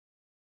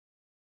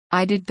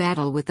I did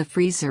battle with the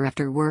freezer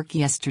after work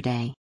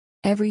yesterday.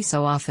 Every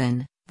so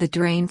often, the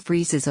drain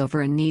freezes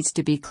over and needs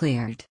to be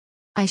cleared.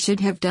 I should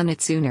have done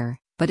it sooner,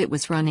 but it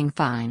was running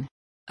fine.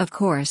 Of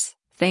course,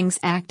 things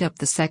act up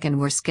the second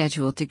we're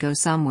scheduled to go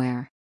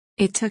somewhere.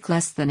 It took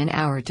less than an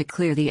hour to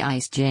clear the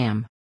ice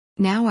jam.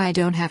 Now I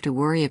don't have to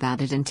worry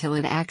about it until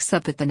it acts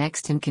up at the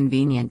next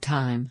inconvenient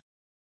time.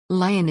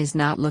 Lion is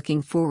not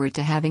looking forward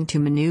to having to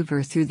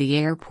maneuver through the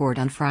airport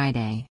on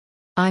Friday.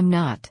 I'm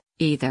not,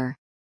 either.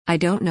 I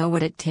don't know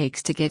what it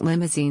takes to get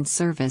limousine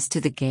service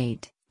to the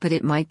gate, but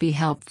it might be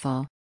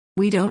helpful.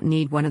 We don't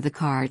need one of the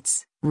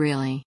carts,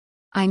 really.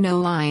 I know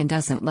Lion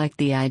doesn't like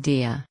the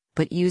idea,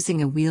 but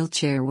using a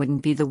wheelchair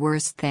wouldn't be the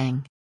worst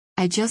thing.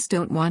 I just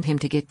don't want him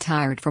to get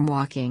tired from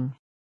walking.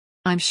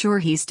 I'm sure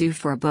he's due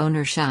for a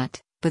boner shot,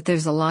 but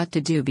there's a lot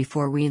to do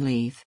before we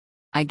leave.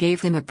 I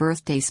gave him a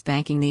birthday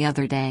spanking the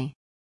other day.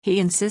 He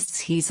insists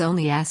he's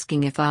only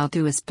asking if I'll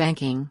do a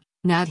spanking,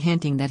 not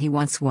hinting that he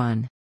wants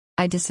one.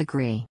 I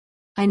disagree.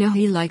 I know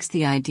he likes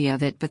the idea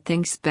of it but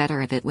thinks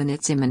better of it when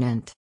it's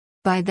imminent.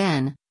 By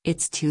then,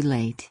 it's too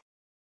late.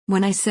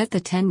 When I set the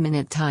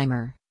 10-minute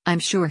timer, I'm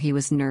sure he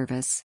was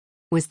nervous.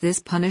 Was this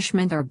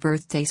punishment or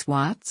birthday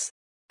swats?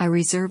 I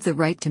reserve the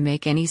right to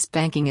make any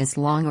spanking as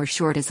long or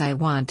short as I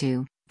want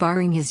to,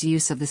 barring his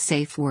use of the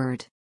safe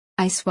word.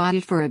 I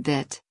swatted for a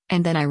bit,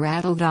 and then I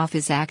rattled off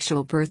his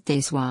actual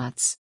birthday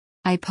swats.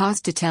 I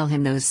paused to tell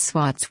him those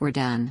swats were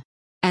done.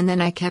 And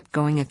then I kept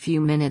going a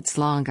few minutes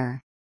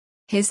longer.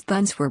 His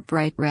thumbs were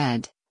bright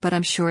red, but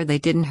I'm sure they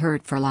didn't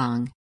hurt for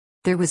long.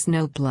 There was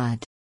no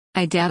blood.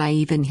 I doubt I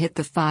even hit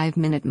the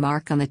 5-minute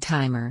mark on the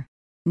timer.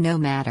 No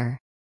matter.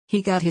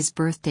 He got his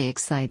birthday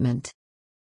excitement.